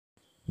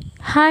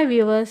Hi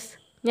viewers,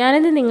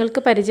 ഞാനിന്ന് നിങ്ങൾക്ക്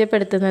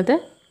പരിചയപ്പെടുത്തുന്നത്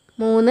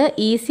 3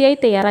 ഈസിയായി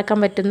തയ്യാറാക്കാൻ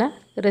പറ്റുന്ന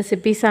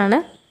റെസിപ്പീസാണ്.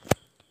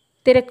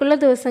 തിരക്കുള്ള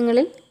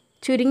ദിവസങ്ങളിൽ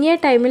ചുരുങ്ങിയ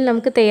ടൈമിൽ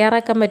നമുക്ക്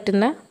തയ്യാറാക്കാൻ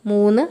പറ്റുന്ന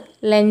 3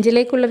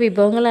 ലഞ്ചിലേക്കുള്ള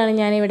വിഭവങ്ങളാണ്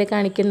ഞാനിവിടെ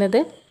കാണിക്കുന്നത്.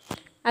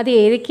 അത്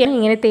ഏതൊക്കെയാണ്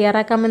എങ്ങനെ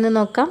തയ്യാറാക്കാമെന്ന്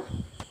നോക്കാം.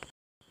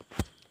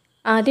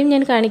 ആദ്യം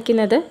ഞാൻ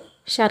കാണിക്കുന്നത്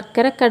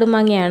ശർക്കര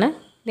കടുമാങ്ങയാണ്.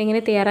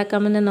 ഇതെങ്ങനെ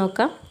തയ്യാറാക്കാമെന്ന്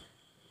നോക്കാം.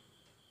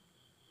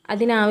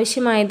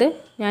 അതിനാവശ്യമായത്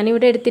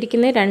ഞാനിവിടെ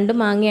എടുത്തിരിക്കുന്നത് 2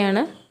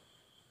 മാങ്ങയാണ്.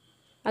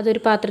 അതൊരു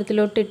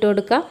പാത്രത്തിലോട്ട് ഇട്ട്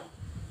കൊടുക്കാം.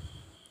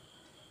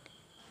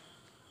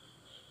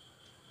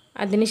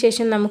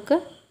 അതിനുശേഷം നമുക്ക്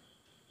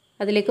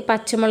അതിലേക്ക്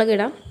പച്ചമുളക്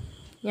ഇടാം.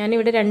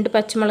 ഞാനിവിടെ 2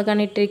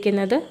 പച്ചമുളകാണ്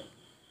ഇട്ടിരിക്കുന്നത്.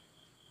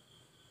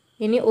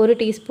 ഇനി 1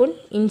 ടീസ്പൂൺ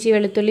ഇഞ്ചി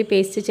വെളുത്തുള്ളി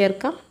പേസ്റ്റ്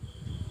ചേർക്കാം.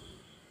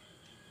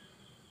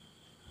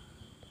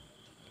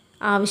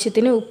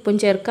 ആവശ്യത്തിന് ഉപ്പും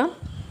ചേർക്കാം.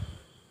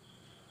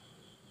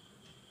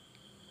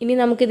 ഇനി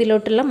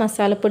നമുക്കിതിലോട്ടുള്ള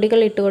മസാലപ്പൊടികൾ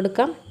ഇട്ട്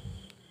കൊടുക്കാം.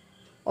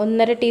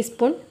 1.5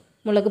 ടീസ്പൂൺ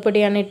മുളക്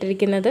പൊടിയാണ്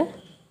ഇട്ടിരിക്കുന്നത്.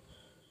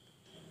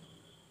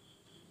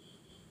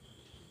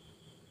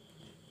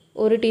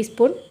 1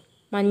 ടീസ്പൂൺ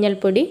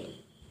മഞ്ഞൾപ്പൊടി.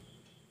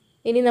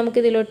 ഇനി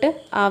നമുക്കിതിലോട്ട്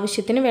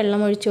ആവശ്യത്തിന്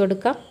വെള്ളം ഒഴിച്ചു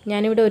കൊടുക്കാം.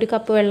 ഞാനിവിടെ 1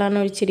 കപ്പ് വെള്ളമാണ്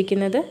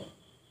ഒഴിച്ചിരിക്കുന്നത്.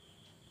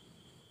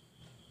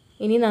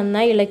 ഇനി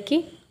നന്നായി ഇളക്കി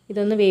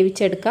ഇതൊന്ന്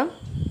വേവിച്ചെടുക്കാം.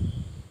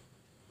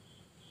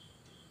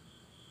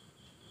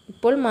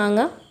 ഇപ്പോൾ മാങ്ങ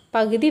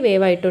പകുതി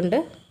വേവായിട്ടുണ്ട്.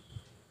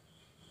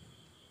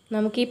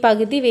 നമുക്ക് ഈ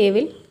പകുതി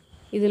വേവിൽ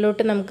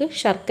ഇതിലോട്ട് നമുക്ക്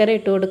ശർക്കര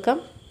ഇട്ട് കൊടുക്കാം.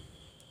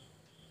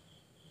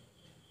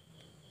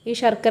 ഈ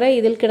ശർക്കര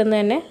ഇതിൽ കിടന്ന്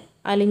തന്നെ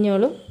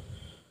അലിഞ്ഞോളും.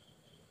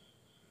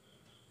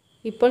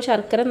 ഇപ്പോൾ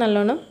ശർക്കര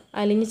നല്ലോണം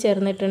അലിഞ്ഞ്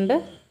ചേർന്നിട്ടുണ്ട്.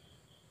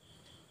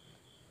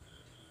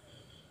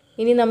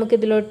 ഇനി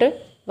നമുക്കിതിലോട്ട്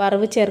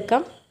വറവ്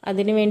ചേർക്കാം.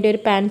 അതിനു വേണ്ടി ഒരു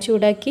പാൻ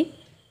ചൂടാക്കി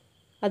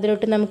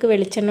അതിലോട്ട് നമുക്ക്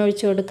വെളിച്ചെണ്ണ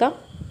ഒഴിച്ചു കൊടുക്കാം.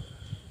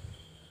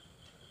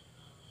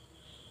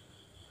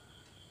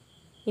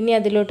 ഇനി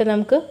അതിലോട്ട്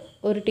നമുക്ക്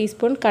 1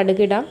 ടീസ്പൂൺ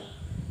കടുക് ഇടാം.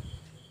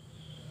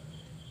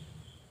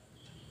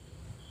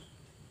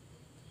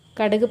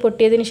 കടുക്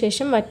പൊട്ടിയതിന്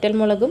ശേഷം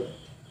വറ്റൽമുളകും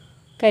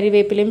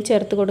കരിവേപ്പിലയും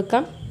ചേർത്ത്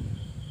കൊടുക്കാം.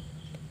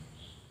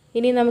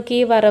 ഇനി നമുക്ക്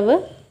ഈ വറവ്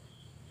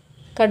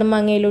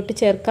കടുമാങ്ങയിലോട്ട്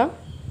ചേർക്കാം.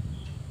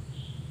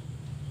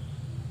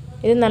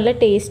 ഇത് നല്ല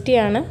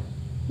ടേസ്റ്റിയാണ്,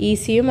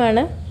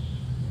 ഈസിയുമാണ്.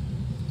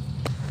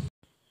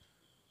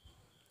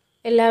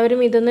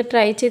 എല്ലാവരും ഇതൊന്ന്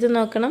ട്രൈ ചെയ്ത്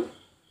നോക്കണം.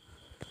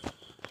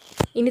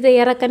 ഇനി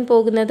തയ്യാറാക്കാൻ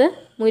പോകുന്നത്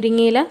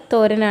മുരിങ്ങയില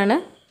തോരനാണ്.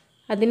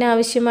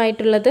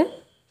 അതിനാവശ്യമായിട്ടുള്ളത്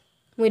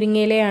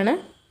മുരിങ്ങയിലയാണ്.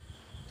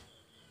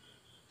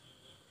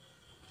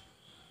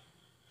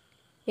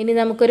 ഇനി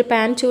നമുക്കൊരു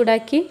പാൻ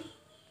ചൂടാക്കി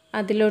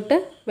അതിലോട്ട്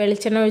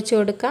വെളിച്ചെണ്ണ ഒഴിച്ചു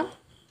കൊടുക്കാം.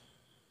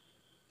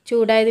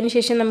 ചൂടായതിനു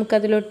ശേഷം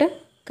നമുക്കതിലോട്ട്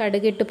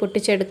കടുകിട്ട്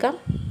പൊട്ടിച്ചെടുക്കാം.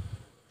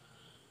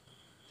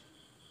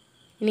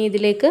 ഇനി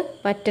ഇതിലേക്ക്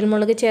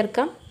വറ്റൽമുളക്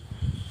ചേർക്കാം.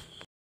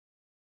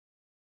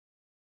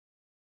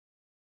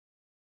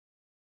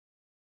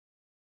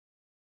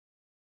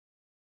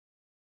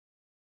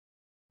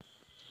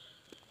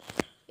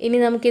 ഇനി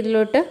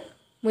നമുക്കിതിലോട്ട്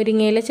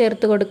മുരിങ്ങയില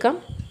ചേർത്ത് കൊടുക്കാം.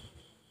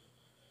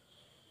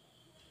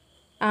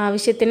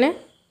 ആവശ്യത്തിന്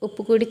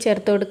ഉപ്പ് കൂടി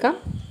ചേർത്ത് കൊടുക്കാം.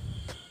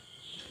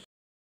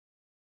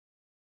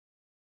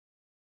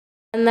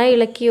 നന്നായി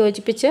ഇളക്കി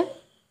യോജിപ്പിച്ച്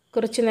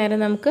കുറച്ച് നേരം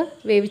നമുക്ക്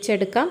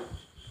വേവിച്ചെടുക്കാം.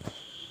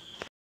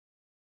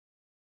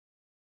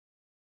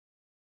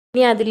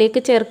 ഇനി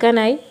അതിലേക്ക്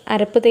ചേർക്കാനായി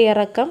അരപ്പ്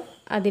തയ്യാറാക്കാം.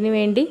 അതിനു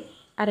വേണ്ടി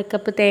 1/2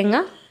 കപ്പ് തേങ്ങ,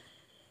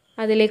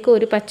 അതിലേക്ക്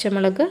 1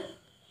 പച്ചമുളക്,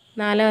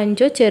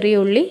 4-5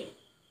 ചെറിയ ഉള്ളി.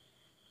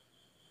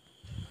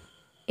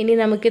 ഇനി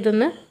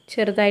നമുക്കിതൊന്ന്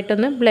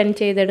ചെറുതായിട്ടൊന്ന്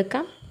ബ്ലെൻഡ്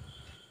ചെയ്തെടുക്കാം.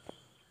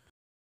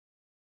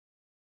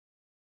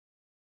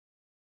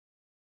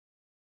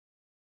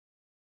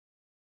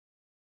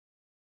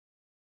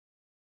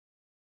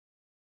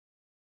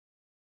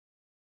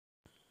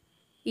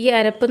 ഈ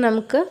അരപ്പ്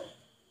നമുക്ക്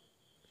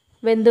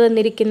വെന്ത്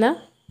വന്നിരിക്കുന്ന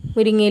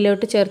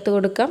മുരിങ്ങയിലോട്ട് ചേർത്ത്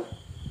കൊടുക്കാം.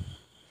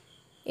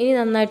 ഇനി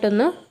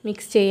നന്നായിട്ടൊന്ന്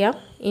മിക്സ് ചെയ്യാം.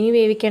 ഇനി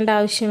വേവിക്കേണ്ട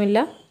ആവശ്യമില്ല.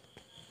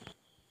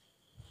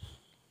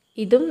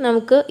 ഇതും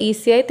നമുക്ക്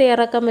ഈസിയായി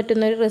തയ്യാറാക്കാൻ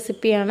പറ്റുന്നൊരു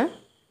റെസിപ്പിയാണ്.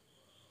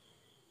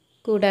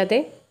 കൂടാതെ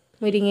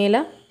മുരിങ്ങയില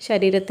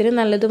ശരീരത്തിന്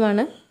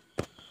നല്ലതുമാണ്.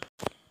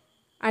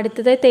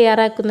 അടുത്തതായി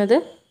തയ്യാറാക്കുന്നത്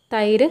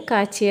തൈര്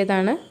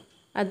കാച്ചിയതാണ്.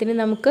 അതിന്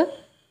നമുക്ക്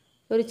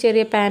ഒരു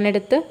ചെറിയ പാൻ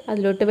എടുത്ത്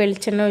അതിലോട്ട്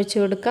വെളിച്ചെണ്ണ ഒഴിച്ചു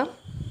കൊടുക്കാം.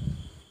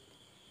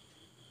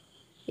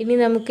 ഇനി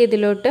നമുക്ക്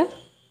ഇതിലോട്ട്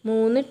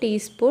 3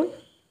 ടീസ്പൂൺ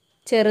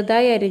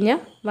ചെറുതായി അരിഞ്ഞ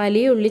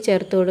വലിയ ഉള്ളി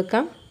ചേർത്ത്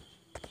കൊടുക്കാം.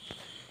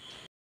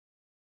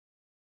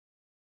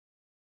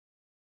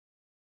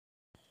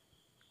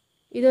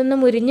 ഇതൊന്ന്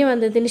മുരിഞ്ഞ്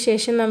വന്നതിന്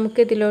ശേഷം നമുക്ക്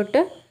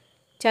ഇതിലോട്ട്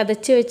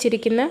ചതച്ച്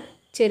വെച്ചിരിക്കുന്ന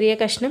ചെറിയ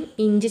കഷ്ണം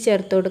ഇഞ്ചി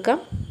ചേർത്ത് കൊടുക്കാം.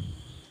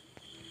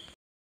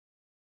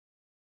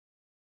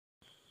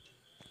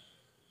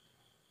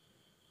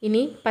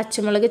 ഇനി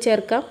പച്ചമുളക്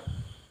ചേർക്കാം.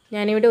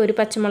 ഞാനിവിടെ 1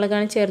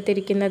 പച്ചമുളകാണ്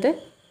ചേർത്തിരിക്കുന്നത്.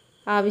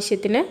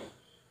 ആവശ്യത്തിന്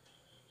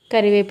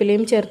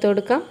കറിവേപ്പിലയും ചേർത്ത്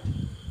കൊടുക്കാം.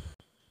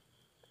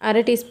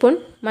 1/2 ടീസ്പൂൺ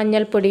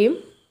മഞ്ഞൾപ്പൊടിയും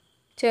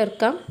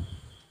ചേർക്കാം.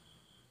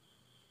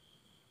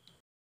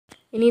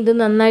 ഇനി ഇത്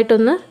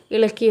നന്നായിട്ടൊന്ന്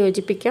ഇളക്കി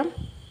യോജിപ്പിക്കാം.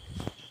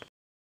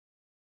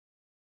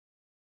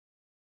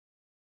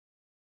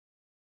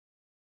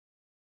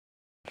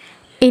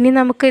 ഇനി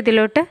നമുക്ക്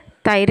ഇതിലോട്ട്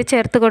തൈര്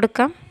ചേർത്ത്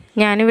കൊടുക്കാം.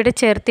 ഞാനിവിടെ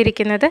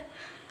ചേർത്തിരിക്കുന്നത്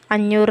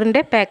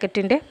 500-ൻ്റെ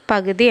പാക്കറ്റിൻ്റെ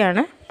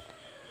പകുതിയാണ്.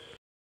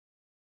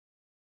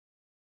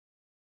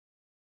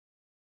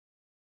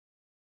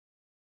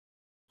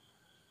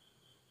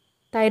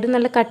 തൈര്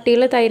നല്ല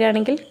കട്ടിയുള്ള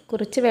തൈരാണെങ്കിൽ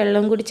കുറച്ച്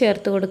വെള്ളം കൂടി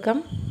ചേർത്ത് കൊടുക്കാം.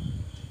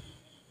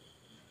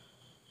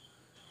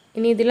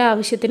 ഇനി ഇതിൽ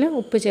ആവശ്യത്തിന്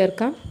ഉപ്പ്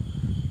ചേർക്കാം.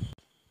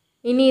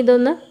 ഇനി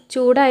ഇതൊന്ന്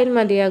ചൂടായാൽ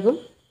മതിയാകും,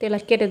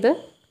 തിളക്കരുത്.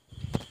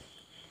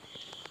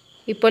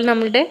 ഇപ്പോൾ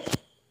നമ്മളുടെ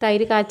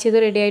തൈര് കാച്ചിയത്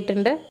റെഡി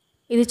ആയിട്ടുണ്ട്.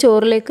 ഇത്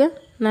ചോറിലേക്ക്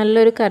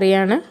നല്ലൊരു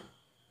കറിയാണ്.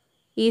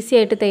 ഈസി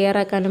ആയിട്ട്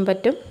തയ്യാറാക്കാനും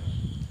പറ്റും.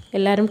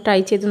 എല്ലാവരും ട്രൈ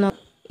ചെയ്ത് നോക്കാം.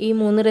 ഈ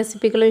 3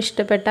 റെസിപ്പികളും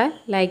ഇഷ്ടപ്പെട്ടാൽ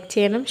ലൈക്ക്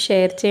ചെയ്യണം,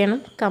 ഷെയർ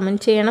ചെയ്യണം,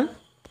 കമൻറ്റ് ചെയ്യണം.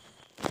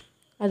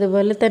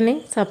 അതുപോലെ തന്നെ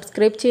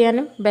സബ്സ്ക്രൈബ്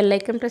ചെയ്യാനും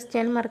ബെല്ലൈക്കൺ പ്രസ്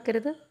ചെയ്യാനും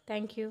മറക്കരുത്.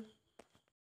 താങ്ക്